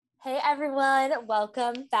Hey everyone,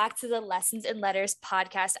 welcome back to the Lessons in Letters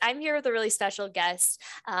podcast. I'm here with a really special guest.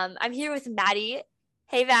 I'm here with Maddie.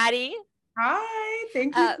 Hey Maddie. Hi,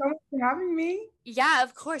 thank you Uh, so much for having me. yeah,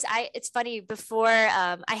 of course. It's funny before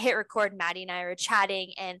I hit record, Maddie and I were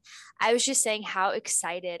chatting, and I was just saying how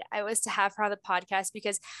excited I was to have her on the podcast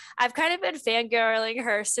because I've kind of been fangirling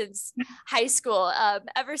her since high school.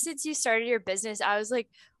 Ever since you started your business, I was like,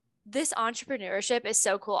 this entrepreneurship is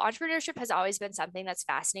so cool. Entrepreneurship has always been something that's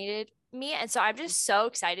fascinated me. And so I'm just so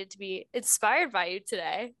excited to be inspired by you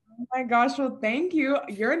today. Oh my gosh, well, thank you.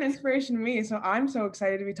 You're an inspiration to me, so I'm so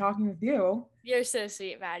excited to be talking with you. You're so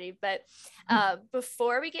sweet, Maddie. But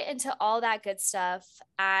before we get into all that good stuff,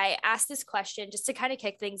 I asked this question just to kind of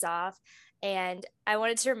kick things off. And I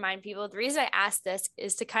wanted to remind people the reason I asked this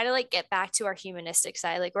is to kind of like get back to our humanistic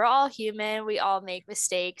side. Like, we're all human, we all make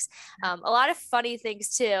mistakes, a lot of funny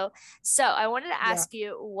things too. So I wanted to Yeah. ask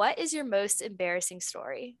you, what is your most embarrassing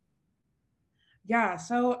story? Yeah,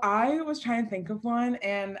 so I was trying to think of one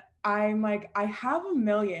and I'm like, I have a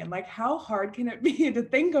million. Like, how hard can it be to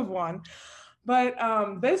think of one? But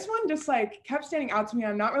this one just like kept standing out to me.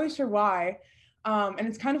 I'm not really sure why. And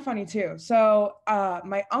it's kind of funny too. So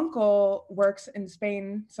my uncle works in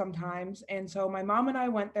Spain sometimes. And so my mom and I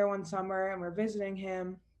went there one summer and we're visiting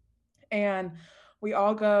him. And we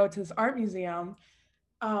all go to this art museum,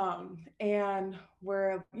 and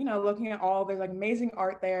we're looking at all there's like amazing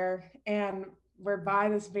art there, and we're by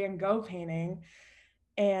this Van Gogh painting,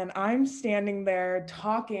 and I'm standing there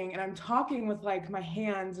talking, and I'm talking with like my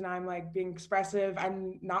hands, and I'm like being expressive.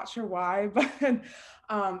 I'm not sure why, but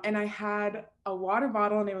and I had a water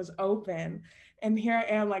bottle and it was open, and here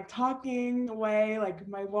I am like talking away, like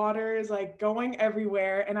my water is like going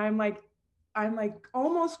everywhere, and I'm like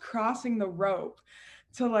almost crossing the rope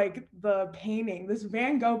to like the painting, this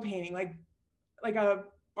Van Gogh painting, like a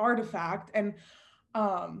artifact. And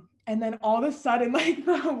then all of a sudden, like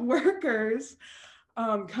the workers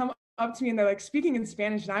come up to me and they're like speaking in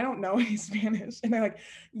Spanish, and I don't know any Spanish, and they're like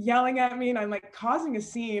yelling at me, and I'm like causing a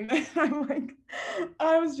scene. And I'm like,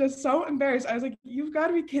 I was just so embarrassed. I was like, you've got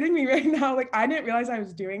to be kidding me right now. Like, I didn't realize I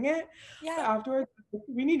was doing it. But Yeah, afterwards,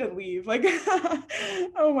 we need to leave. Like,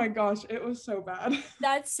 oh my gosh, it was so bad.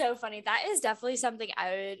 that's so funny. That is definitely something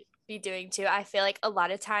I would be doing too. I feel like a lot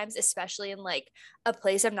of times, especially in like a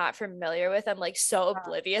place I'm not familiar with, I'm like so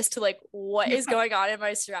oblivious to like what is Yeah. going on in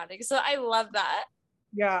my surroundings. So I love that.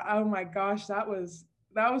 Yeah. Oh my gosh, that was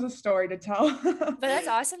a story to tell. But that's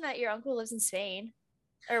awesome that your uncle lives in Spain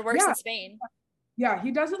or works Yeah. in Spain. Yeah,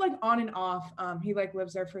 he does it like on and off. He like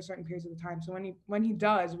lives there for certain periods of the time. So when he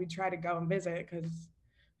does, we try to go and visit because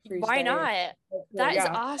free Why stay. not? Cool. That is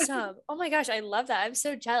Yeah. awesome. Oh my gosh, I love that. I'm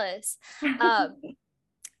so jealous. Um,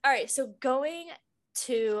 all right, so going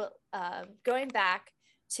back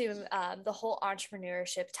to the whole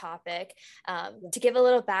entrepreneurship topic, to give a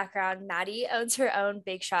little background, Maddie owns her own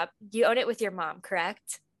bake shop. You own it with your mom,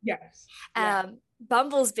 correct? Yes. Yeah.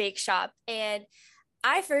 Bumble's Bake Shop. And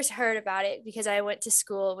I first heard about it because I went to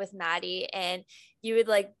school with Maddie, and you would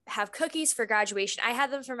like have cookies for graduation. I had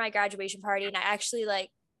them for my graduation party, and I actually like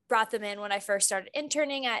brought them in when I first started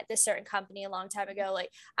interning at this certain company a long time ago. Like,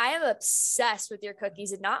 I am obsessed with your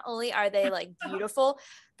cookies, and not only are they like beautiful,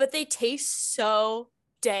 but they taste so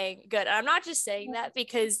dang good. And I'm not just saying that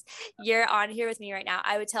because you're on here with me right now.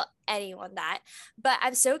 I would tell anyone that. But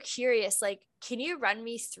I'm so curious, like, can you run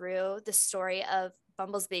me through the story of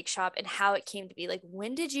Bumble's Bake Shop and how it came to be? Like,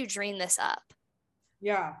 when did you dream this up?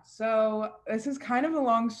 Yeah. So this is kind of a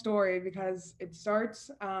long story because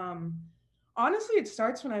honestly, it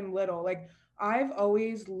starts when I'm little. Like, I've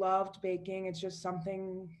always loved baking. It's just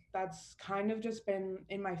something that's kind of just been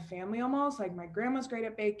in my family almost. Like, my grandma's great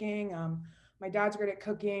at baking. My dad's great at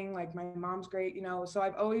cooking. Like, my mom's great, So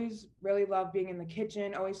I've always really loved being in the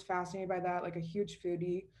kitchen, always fascinated by that, like a huge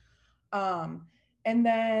foodie. Um, and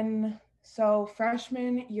then, so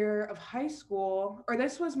freshman year of high school, or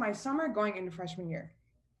this was my summer going into freshman year,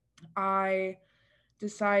 I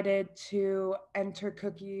decided to enter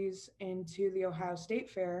cookies into the Ohio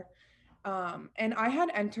State Fair. And I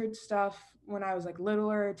had entered stuff when I was like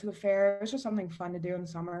littler to the fair. It was just something fun to do in the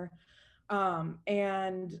summer.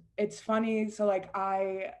 And it's funny. So, like,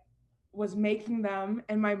 I was making them,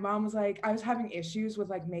 and my mom was like, I was having issues with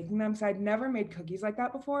like making them. So I'd never made cookies like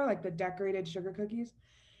that before, like the decorated sugar cookies.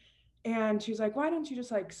 And she's like, why don't you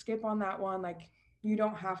just like skip on that one? Like, you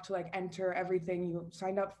don't have to like enter everything you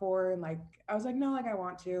signed up for. And like, I was like, no, like I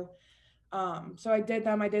want to. So I did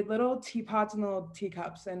them. I did little teapots and little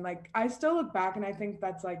teacups. And like, I still look back and I think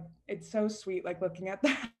that's like, it's so sweet, like looking at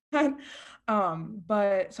that.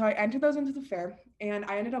 But so I entered those into the fair, and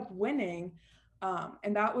I ended up winning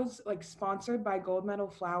And that was like sponsored by Gold Medal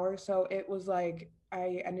Flour. So it was like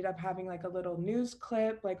I ended up having like a little news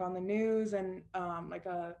clip like on the news, and like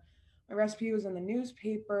a my recipe was in the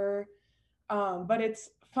newspaper. But it's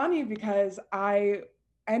funny because I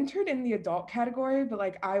entered in the adult category, but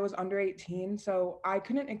like I was under 18, so I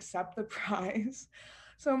couldn't accept the prize.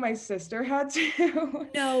 So my sister had to.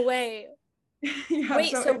 No way. Yeah,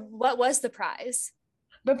 Wait, so so what was the prize?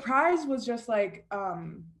 the prize was just like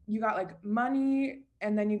you got like money,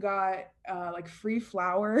 and then you got like free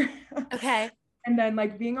flour. Okay. And then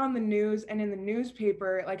like being on the news and in the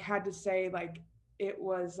newspaper, it, like had to say like it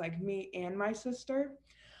was like me and my sister.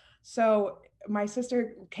 So my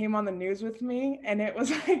sister came on the news with me, and it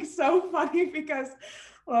was like so funny because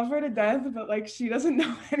love her to death, but like she doesn't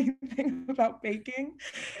know anything about baking.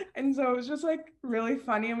 And so it was just like really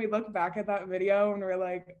funny. And we look back at that video and we're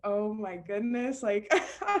like, oh my goodness, like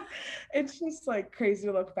it's just like crazy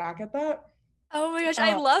to look back at that. Oh my gosh,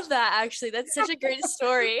 I Uh, love that actually. That's such a great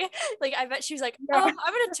story. Like I bet she was like, yeah. I'm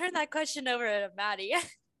gonna turn that question over to Maddie.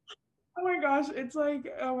 Oh my gosh, it's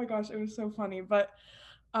like, oh my gosh, it was so funny. But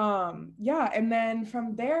yeah, and then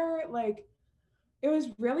from there, like it was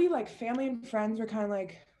really like family and friends were kind of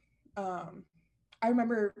like um I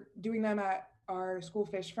remember doing them at our school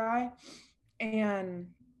fish fry, and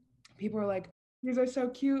people were like, these are so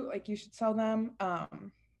cute, like you should sell them.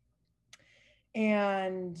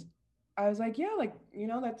 And I was like, yeah, like,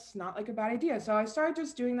 that's not like a bad idea. So I started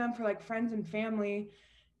just doing them for like friends and family.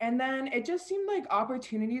 And then it just seemed like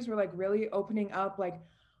opportunities were like really opening up. Like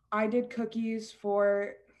I did cookies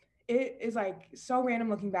for, it is like so random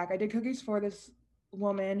looking back. I did cookies for this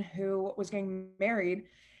woman who was getting married,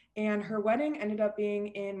 and her wedding ended up being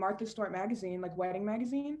in Martha Stewart magazine, like wedding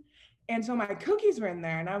magazine. And so my cookies were in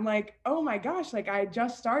there, and I'm like, oh my gosh, like I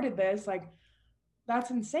just started this, like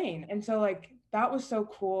that's insane. And so like that was so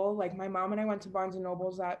cool. Like my mom and I went to Barnes and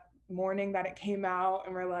Nobles that morning that it came out,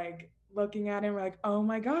 and we're like looking at it and we're like, oh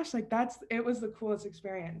my gosh, like it was the coolest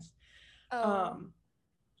experience. Oh, Um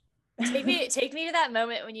take me to that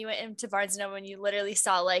moment when you went into Barnes and Noble when you literally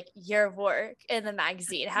saw like your work in the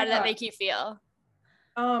magazine. How did that yeah. make you feel?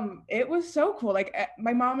 It was so cool. Like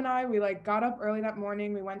my mom and I, we like got up early that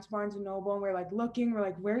morning. We went to Barnes and Noble, and we're like looking. We're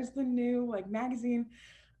like, "Where's the new like magazine?"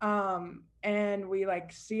 And we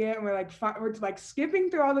like see it, and we're like, we're like skipping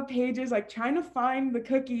through all the pages, like trying to find the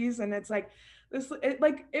cookies. And it's like this,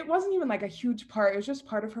 like it wasn't even like a huge part. It was just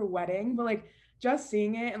part of her wedding, but like just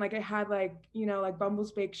seeing it, and like it had like like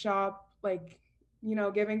Bumble's Bake Shop, like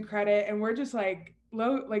giving credit, and we're just like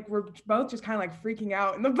low, like we're both just kind of like freaking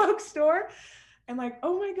out in the bookstore, and like,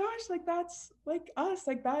 oh my gosh, like that's like us,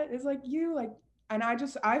 like that is like you, like. And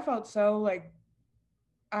I felt so like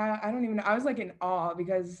I don't even know, I was like in awe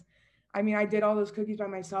because I mean I did all those cookies by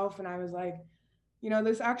myself, and I was like,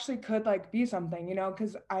 this actually could like be something,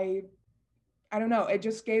 because I don't know, it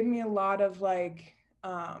just gave me a lot of like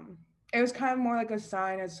it was kind of more like a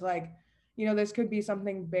sign as like, this could be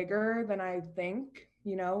something bigger than I think.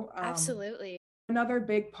 Absolutely. Another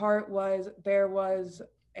big part was there was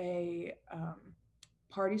a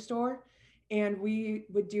party store, and we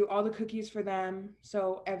would do all the cookies for them.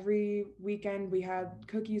 So every weekend we had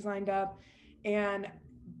cookies lined up. And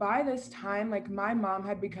by this time, like my mom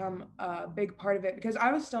had become a big part of it because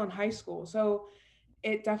I was still in high school. So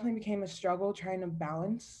it definitely became a struggle trying to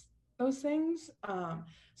balance those things.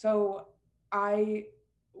 So I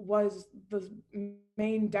was the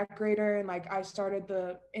main decorator, and like I started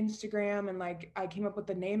the Instagram, and like I came up with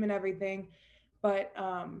the name and everything. But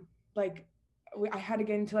like I had to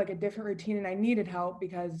get into like a different routine, and I needed help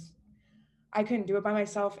because I couldn't do it by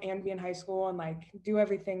myself and be in high school and like do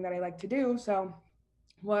everything that I like to do. So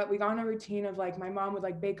what we got in a routine of like my mom would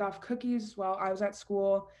like bake off cookies while I was at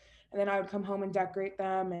school, and then I would come home and decorate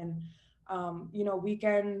them. And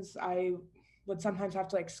weekends I would sometimes have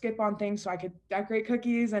to like skip on things so I could decorate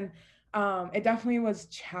cookies. And it definitely was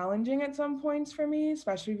challenging at some points for me,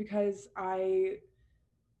 especially because I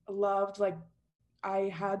loved like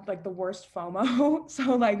I had like the worst FOMO.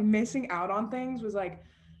 So like missing out on things was like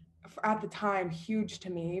at the time huge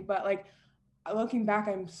to me. But like looking back,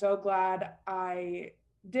 I'm so glad I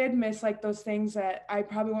did miss like those things that I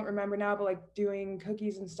probably won't remember now, but like doing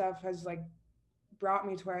cookies and stuff has like brought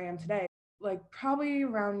me to where I am today. Like probably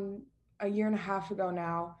around a year and a half ago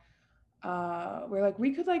now, we're like,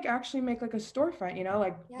 we could like actually make like a storefront,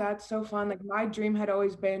 like Yeah. that's so fun. Like my dream had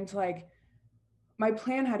always been to like, my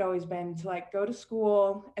plan had always been to like go to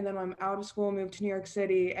school, and then when I'm out of school, move to New York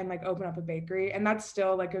City and like open up a bakery. And that's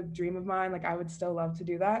still like a dream of mine. Like I would still love to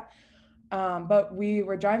do that. But we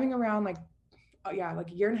were driving around like yeah,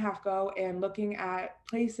 like a year and a half ago, and looking at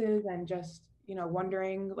places and just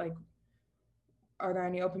wondering like are there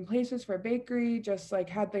any open places for a bakery? Just like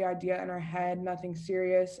had the idea in our head, nothing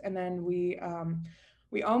serious. And then we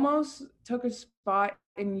almost took a spot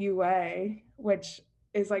in UA, which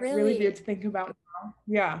is like really weird Really? to think about now.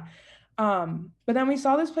 Yeah. But then we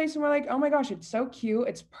saw this place and we're like, oh my gosh, it's so cute.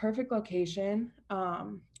 It's perfect location.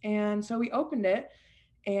 And so we opened it,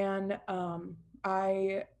 and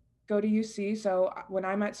I go to UC. So when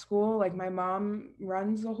I'm at school, like my mom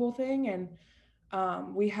runs the whole thing,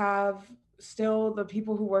 and we have still the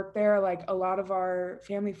people who work there, like a lot of our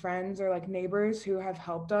family friends or like neighbors who have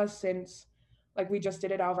helped us since like we just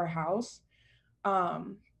did it out of our house.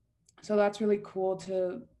 Um, so that's really cool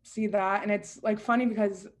to see that. And it's like funny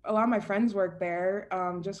because a lot of my friends work there,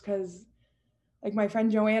 just because like my friend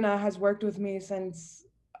Joanna has worked with me since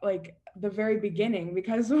like the very beginning,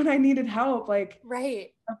 because when I needed help, like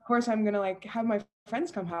Right. of course I'm gonna like have my friends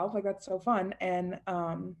come help. Like that's so fun. And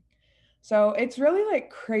so it's really like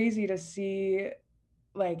crazy to see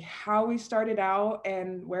like how we started out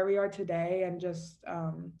and where we are today, and just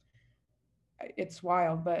it's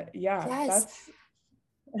wild. But yeah, Yes. that's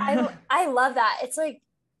I love that. It's like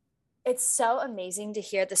it's so amazing to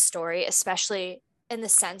hear the story, especially in the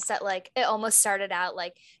sense that like it almost started out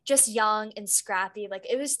like just young and scrappy. Like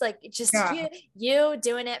it was like just yeah, you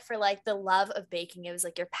doing it for like the love of baking. It was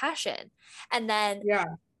like your passion. And then yeah,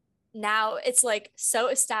 now it's like so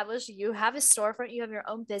established. You have a storefront, you have your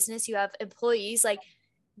own business, you have employees. Like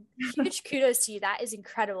huge kudos to you. That is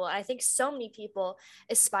incredible. And I think so many people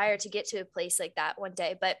aspire to get to a place like that one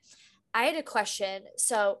day. But I had a question.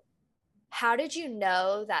 So how did you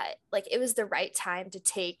know that like it was the right time to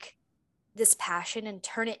take this passion and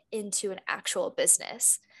turn it into an actual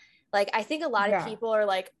business? Like I think a lot of yeah. people are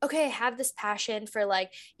like, okay, I have this passion for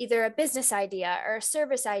like either a business idea or a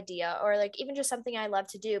service idea or like even just something I love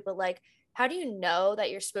to do, but like how do you know that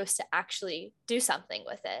you're supposed to actually do something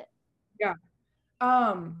with it? Yeah.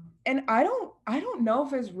 And I don't know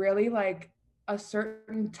if there's really like a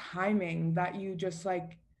certain timing that you just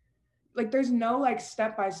like there's no like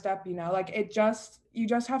step by step, you know, like it just you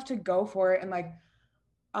just have to go for it. And like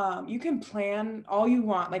you can plan all you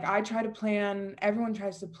want. Like I try to plan, everyone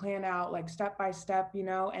tries to plan out like step by step, you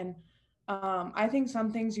know. And I think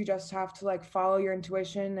some things you just have to like follow your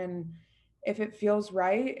intuition, and if it feels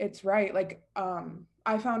right, it's right. Like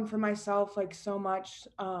I found for myself like so much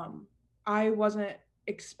I wasn't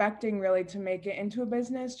expecting really to make it into a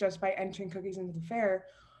business just by entering cookies into the fair,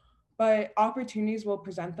 but opportunities will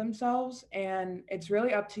present themselves, and it's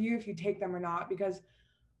really up to you if you take them or not. Because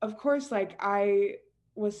of course, like I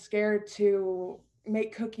was scared to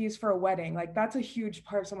make cookies for a wedding. Like that's a huge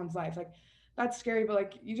part of someone's life. Like that's scary, but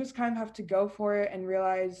like you just kind of have to go for it and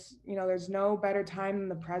realize, you know, there's no better time than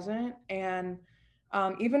the present. And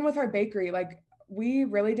even with our bakery, like we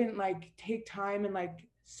really didn't like take time and like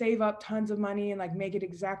save up tons of money and like make it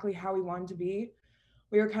exactly how we wanted to be.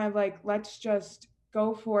 We were kind of like, let's just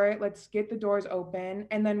go for it. Let's get the doors open.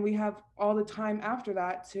 And then we have all the time after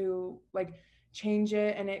that to like change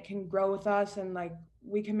it, and it can grow with us, and like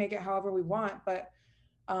we can make it however we want. But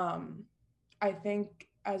um I think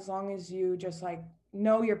as long as you just like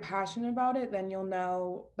know you're passionate about it, then you'll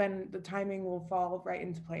know, then the timing will fall right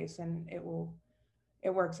into place, and it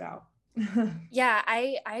works out. Yeah,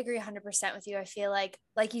 I agree 100% with you. I feel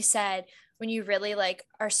like you said, when you really like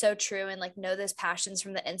are so true and like know those passions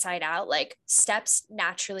from the inside out, like steps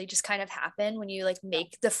naturally just kind of happen when you like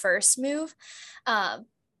make the first move. Um,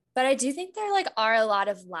 but I do think there like are a lot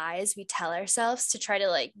of lies we tell ourselves to try to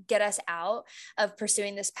like get us out of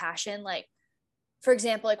pursuing this passion. Like, for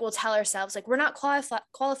example, like we'll tell ourselves like we're not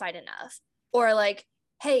qualified enough, or like,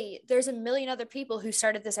 hey, there's a million other people who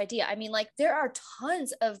started this idea. I mean, like there are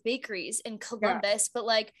tons of bakeries in Yeah, Columbus, but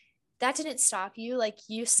like that didn't stop you. Like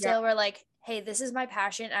you yeah, still were like, hey, this is my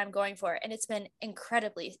passion, I'm going for it, and it's been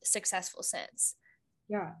incredibly successful since.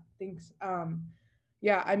 yeah. Thanks.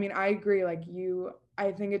 Yeah, I mean, I agree. Like you,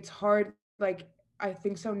 I think it's hard. Like I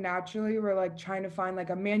think so naturally we're like trying to find like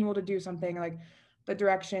a manual to do something, like the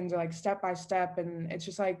directions are like step by step, and it's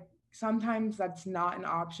just like sometimes that's not an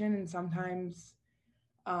option, and sometimes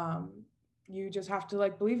um you just have to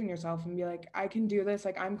like believe in yourself and be like, I can do this,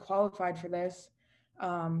 like I'm qualified for this,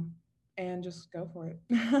 um and just go for it.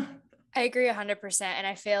 I agree 100%. And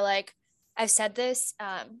I feel like I've said this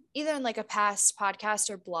either in like a past podcast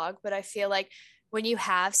or blog, but I feel like when you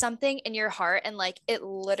have something in your heart and like it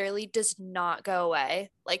literally does not go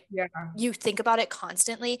away, like Yeah, you think about it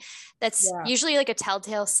constantly, that's yeah, usually like a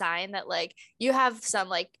telltale sign that like you have some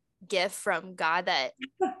like gift from God that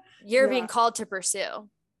you're yeah, being called to pursue.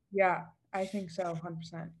 yeah, I think so,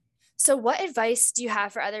 100%. So, what advice do you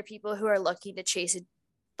have for other people who are looking to chase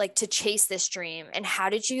like to chase this dream, and how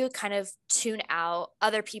did you kind of tune out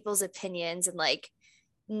other people's opinions and like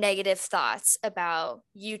negative thoughts about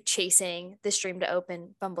you chasing this dream to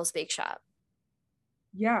open Bumble's Bake Shop?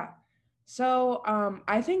 Yeah. So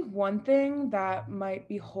I think one thing that might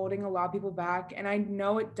be holding a lot of people back, and I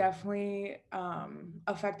know it definitely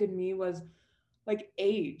affected me, was like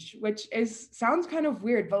age, which is sounds kind of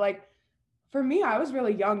weird, but like for me, I was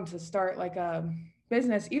really young to start like a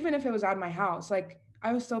business, even if it was out of my house. Like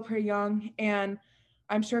I was still pretty young, and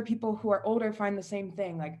I'm sure people who are older find the same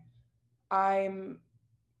thing. Like I'm,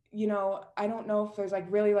 I don't know if there's like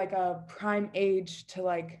really like a prime age to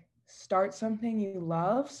like start something you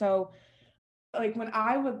love. So like when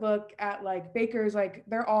I would look at like bakers, like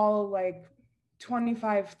they're all like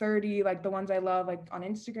 25, 30, like the ones I love, like on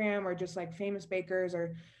Instagram, or just like famous bakers,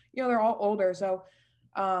 or, they're all older. So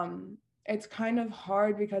it's kind of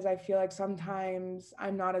hard because I feel like sometimes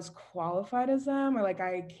I'm not as qualified as them, or like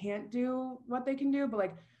I can't do what they can do. But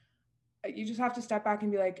like you just have to step back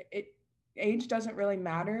and be like, age doesn't really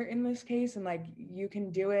matter in this case, and like you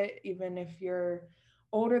can do it even if you're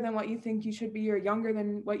older than what you think you should be, or younger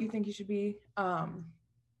than what you think you should be.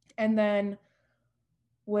 And then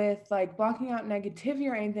with like blocking out negativity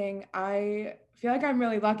or anything, I feel like I'm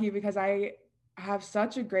really lucky because I have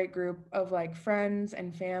such a great group of like friends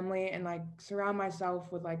and family, and like surround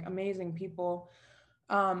myself with like amazing people.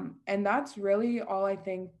 And that's really all I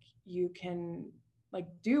think you can like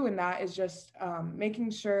do in that, is just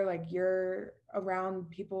making sure like you're around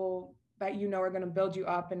people that are going to build you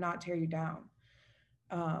up and not tear you down.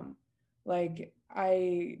 Um, like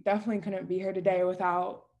I definitely couldn't be here today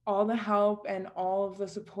without all the help and all of the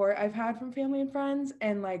support I've had from family and friends.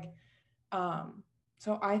 And like, um,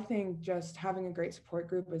 so I think just having a great support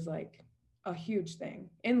group is like a huge thing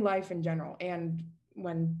in life in general, and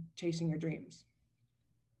when chasing your dreams.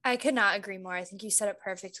 I could not agree more. I think you said it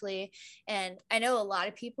perfectly. And I know a lot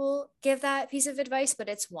of people give that piece of advice, but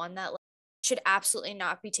it's one that like, should absolutely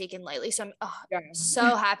not be taken lightly. So I'm Yeah.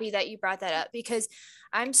 so happy that you brought that up, because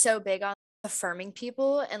I'm so big on affirming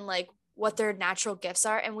people and like what their natural gifts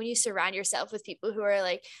are. And when you surround yourself with people who are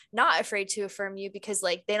like not afraid to affirm you because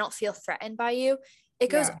like they don't feel threatened by you, it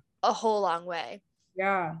goes Yeah. a whole long way.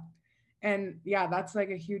 Yeah. And yeah, that's like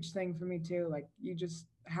a huge thing for me too. Like you just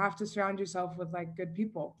have to surround yourself with like good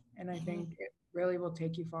people. And I Mhm. think it really will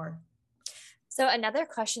take you far. So another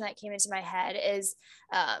question that came into my head is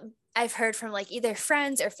I've heard from like either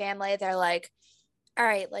friends or family, they're like, all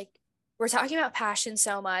right, like we're talking about passion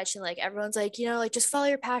so much and like everyone's like, like just follow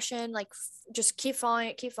your passion, like just keep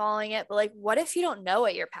following it. But like what if you don't know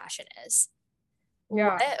what your passion is?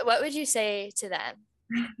 What Yeah. what would you say to them?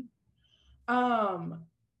 Um,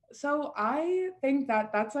 so I think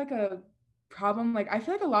that that's like a problem. Like I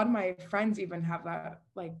feel like a lot of my friends even have that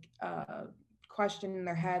like question in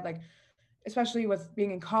their head, like especially with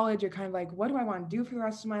being in college, you're kind of like, what do I want to do for the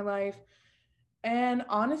rest of my life? And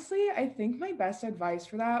honestly, I think my best advice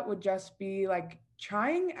for that would just be like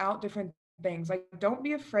trying out different things. Like don't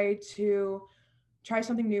be afraid to try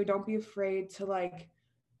something new. Don't be afraid to like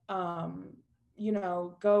um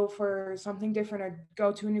go for something different, or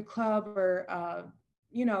go to a new club, or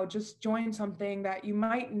just join something that you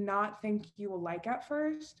might not think you will like at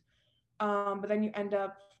first, but then you end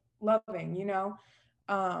up loving.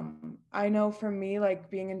 I know for me, like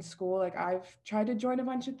being in school, like I've tried to join a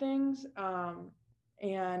bunch of things,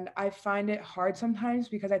 and I find it hard sometimes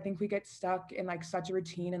because I think we get stuck in like such a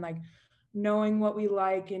routine, and like knowing what we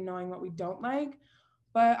like and knowing what we don't like.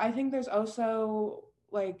 But I think there's also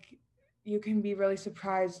like you can be really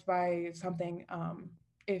surprised by something,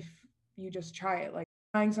 if you just try it. Like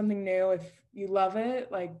trying something new, if you love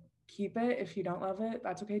it, like keep it. If you don't love it,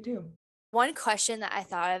 that's okay too. One question that I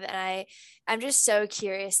thought of, and I'm just so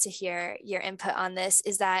curious to hear your input on this,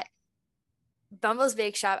 is that Bumble's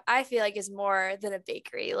Bake Shop, I feel like, is more than a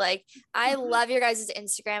bakery. Like, I love your guys'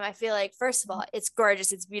 Instagram. I feel like, first of all, it's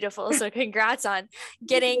gorgeous, it's beautiful. So, congrats on Thank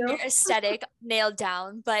getting you. your aesthetic nailed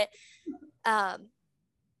down. But um,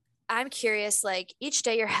 I'm curious, like, each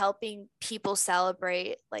day you're helping people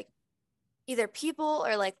celebrate, like, either people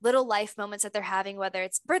or like little life moments that they're having, whether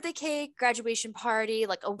it's birthday cake, graduation party,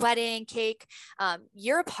 like a wedding cake.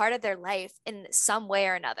 You're a part of their life in some way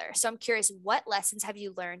or another. So I'm curious, what lessons have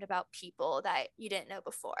you learned about people that you didn't know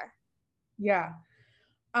before? Yeah.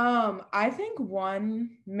 I think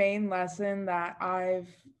one main lesson that I've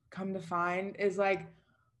come to find is like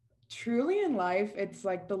truly in life, it's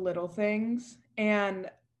like the little things. And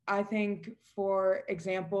I think, for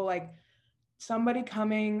example, like somebody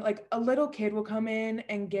coming, like a little kid will come in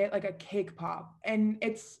and get like a cake pop, and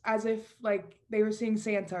it's as if like they were seeing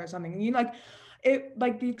Santa or something. And you like, it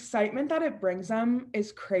like the excitement that it brings them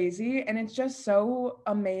is crazy, and it's just so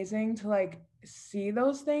amazing to like see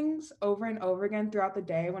those things over and over again throughout the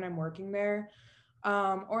day when I'm working there.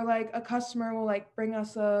 Or like a customer will like bring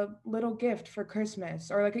us a little gift for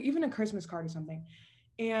Christmas, or like even a Christmas card or something,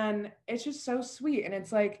 and it's just so sweet. And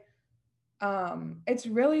it's like it's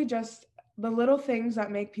really just the little things that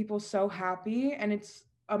make people so happy, and it's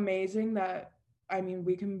amazing that, I mean,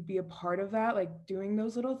 we can be a part of that, like doing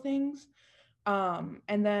those little things.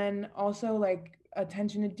 And then also like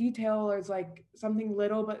attention to detail is like something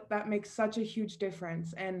little, but that makes such a huge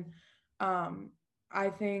difference. And I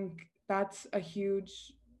think that's a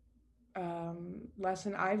huge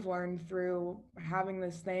lesson I've learned through having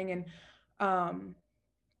this thing. And um,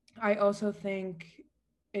 I also think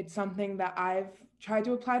it's something that I've tried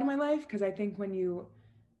to apply to my life, because I think when you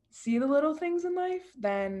see the little things in life,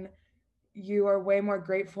 then you are way more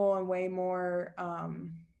grateful and way more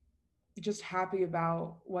just happy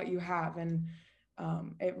about what you have. And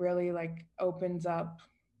it really like opens up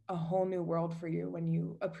a whole new world for you when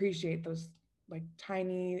you appreciate those like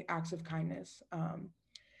tiny acts of kindness.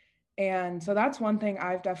 And so that's one thing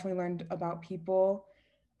I've definitely learned about people.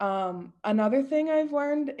 Another thing I've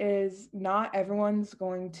learned is not everyone's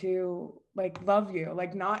going to like love you.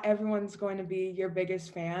 Like not everyone's going to be your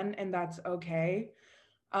biggest fan, and that's okay.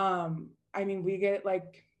 I mean, we get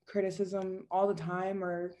like criticism all the time,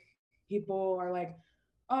 or people are like,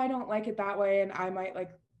 "Oh, I don't like it that way," and I might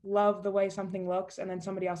like love the way something looks, and then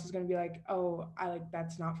somebody else is going to be like, "Oh, I like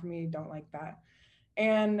that's not for me. Don't like that."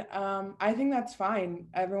 And I think that's fine.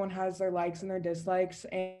 Everyone has their likes and their dislikes,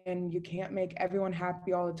 and you can't make everyone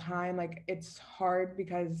happy all the time. Like it's hard,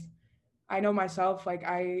 because I know myself, like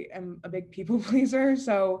I am a big people pleaser.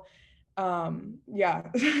 So yeah,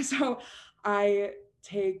 so I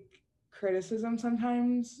take criticism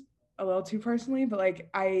sometimes a little too personally, but like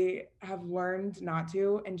I have learned not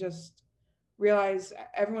to, and just realize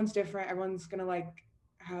everyone's different. Everyone's gonna like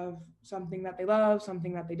have something that they love,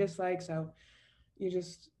 something that they dislike. So you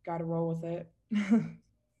just got to roll with it.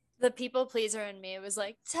 The people pleaser in me was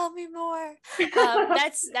like, tell me more.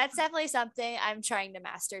 That's definitely something I'm trying to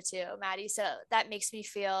master too, Maddie. So that makes me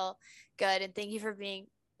feel good, and thank you for being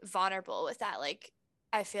vulnerable with that. Like,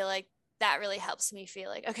 I feel like that really helps me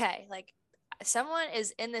feel like, okay, like someone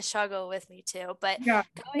is in the struggle with me too. But Yeah.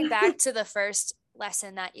 going back to the first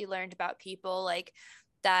lesson that you learned about people, like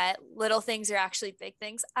that little things are actually big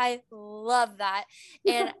things. I love that.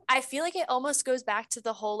 And I feel like it almost goes back to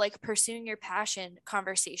the whole like pursuing your passion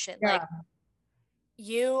conversation. Like Yeah.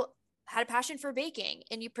 you had a passion for baking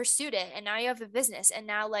and you pursued it, and now you have a business, and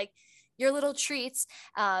now like your little treats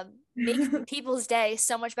make people's day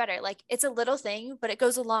so much better. Like it's a little thing, but it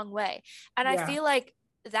goes a long way. And I Yeah. feel like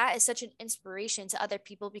that is such an inspiration to other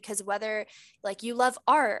people, because whether like you love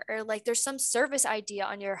art, or like there's some service idea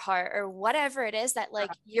on your heart, or whatever it is that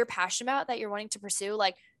like you're passionate about that you're wanting to pursue,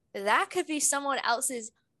 like that could be someone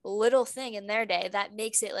else's little thing in their day that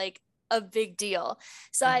makes it like a big deal.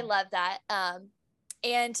 So Yeah. I love that.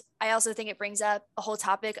 And I also think it brings up a whole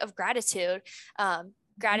topic of gratitude.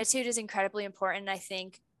 Gratitude is incredibly important. I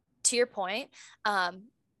think, to your point,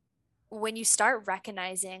 when you start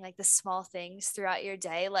recognizing like the small things throughout your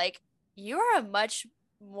day, like you are a much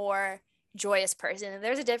more joyous person. And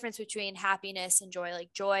there's a difference between happiness and joy.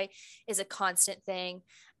 Like joy is a constant thing.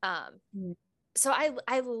 Mm. So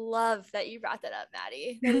I love that you brought that up,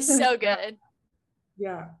 Maddie. That is so Yeah. good.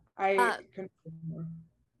 Yeah. I Um, couldn't agree more.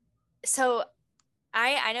 so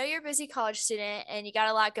I know you're a busy college student and you got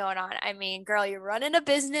a lot going on. I mean, girl, you're running a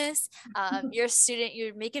business. You're a student.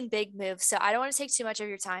 You're making big moves. So I don't want to take too much of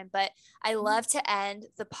your time, but I love to end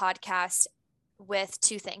the podcast with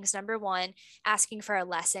two things. Number one, asking for a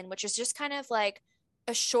lesson, which is just kind of like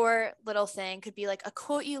a short little thing. Could be like a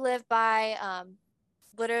quote you live by,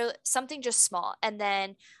 literally something just small, and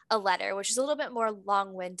then a letter, which is a little bit more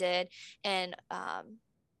long-winded. And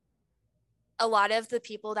a lot of the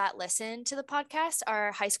people that listen to the podcast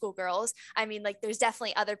are high school girls. I mean, like there's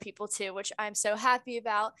definitely other people too, which I'm so happy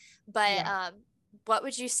about. But Yeah. what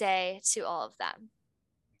would you say to all of them?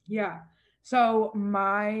 Yeah. So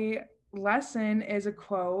my lesson is a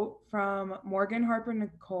quote from Morgan Harper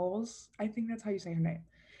Nichols. I think that's how you say her name.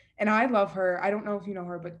 And I love her. I don't know if you know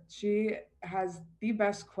her, but she has the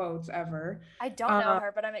best quotes ever. I don't know Um,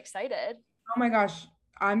 her, but I'm excited. Oh my gosh,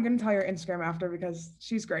 I'm gonna tell your Instagram after, because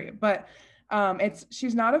she's great. But it's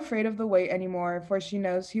she's not afraid of the wait anymore, for she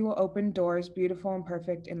knows he will open doors beautiful and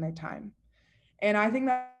perfect in their time. And I think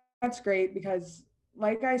that that's great, because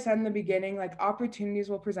like I said in the beginning, like opportunities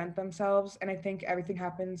will present themselves, and I think everything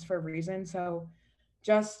happens for a reason. So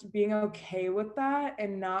just being okay with that,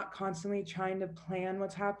 and not constantly trying to plan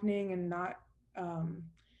what's happening, and not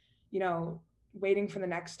you know, waiting for the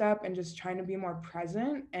next step and just trying to be more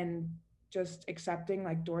present and just accepting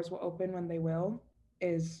like doors will open when they will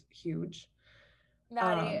is huge.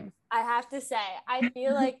 Maddie, Um, I have to say, I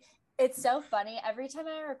feel like it's so funny. Every time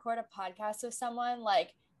I record a podcast with someone,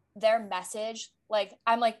 like their message, like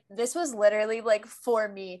I'm like, this was literally like for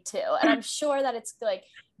me too. And I'm sure that it's like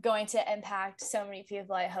going to impact so many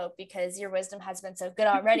people, I hope, because your wisdom has been so good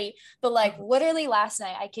already. But like literally last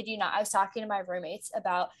night, I kid you not, I was talking to my roommates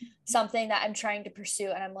about something that I'm trying to pursue.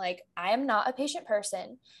 And I'm like, I am not a patient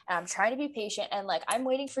person. And I'm trying to be patient. And like I'm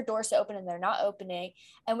waiting for doors to open and they're not opening.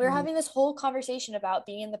 And we were having this whole conversation about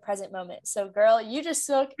being in the present moment. So, girl, you just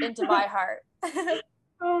spoke into my heart.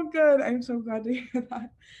 oh, good. I'm so glad to hear that.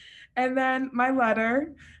 And then my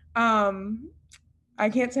letter, um, I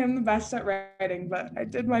can't say I'm the best at writing, but I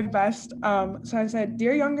did my best. So I said,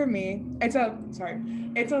 "Dear younger me," it's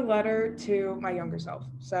a letter to my younger self.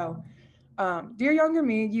 So, dear younger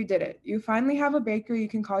me, you did it. You finally have a bakery you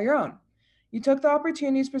can call your own. You took the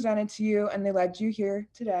opportunities presented to you, and they led you here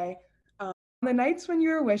today. On the nights when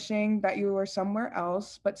you were wishing that you were somewhere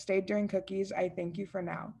else but stayed during cookies, I thank you for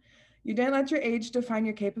now. You didn't let your age define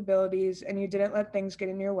your capabilities, and you didn't let things get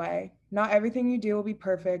in your way. Not everything you do will be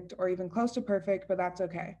perfect or even close to perfect, but that's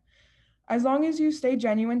okay. As long as you stay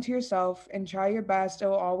genuine to yourself and try your best, it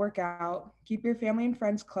will all work out. Keep your family and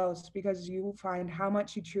friends close because you will find how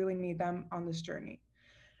much you truly need them on this journey.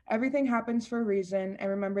 Everything happens for a reason, and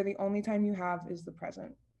remember the only time you have is the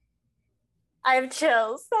present. I have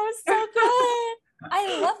chills. That was so good.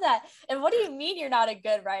 I love that. And what do you mean you're not a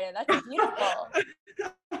good writer? That's beautiful.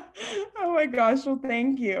 Oh my gosh, well,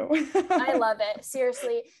 thank you. I love it.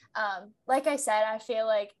 Seriously. Like I said, I feel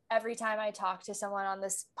like every time I talk to someone on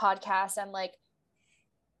this podcast, I'm like,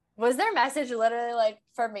 was their message literally like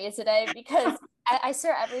for me today? Because I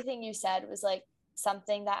swear everything you said was like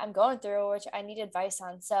something that I'm going through, which I need advice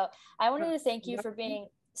on. So I wanted to thank you for being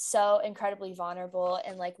so incredibly vulnerable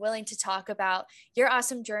and like willing to talk about your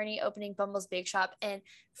awesome journey opening Bumble's Bake Shop. And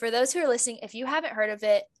for those who are listening, if you haven't heard of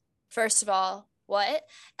it, first of all, what?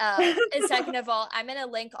 And second of all, I'm going to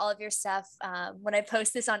link all of your stuff when I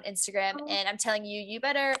post this on Instagram. And I'm telling you, you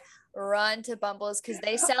better run to Bumbles because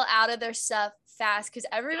they sell out of their stuff fast because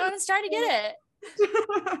everyone is trying to get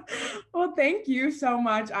it. Well, thank you so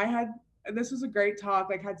much. This was a great talk.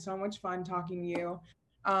 Like, had so much fun talking to you.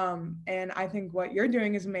 And I think what you're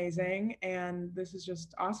doing is amazing. And this is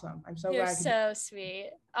just awesome. I'm so You're glad I could be. so sweet.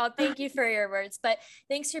 Oh, thank you for your words. But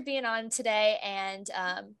thanks for being on today. And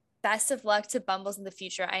best of luck to Bumbles in the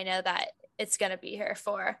future. I know that it's going to be here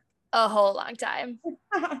for a whole long time.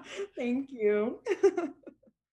 Thank you.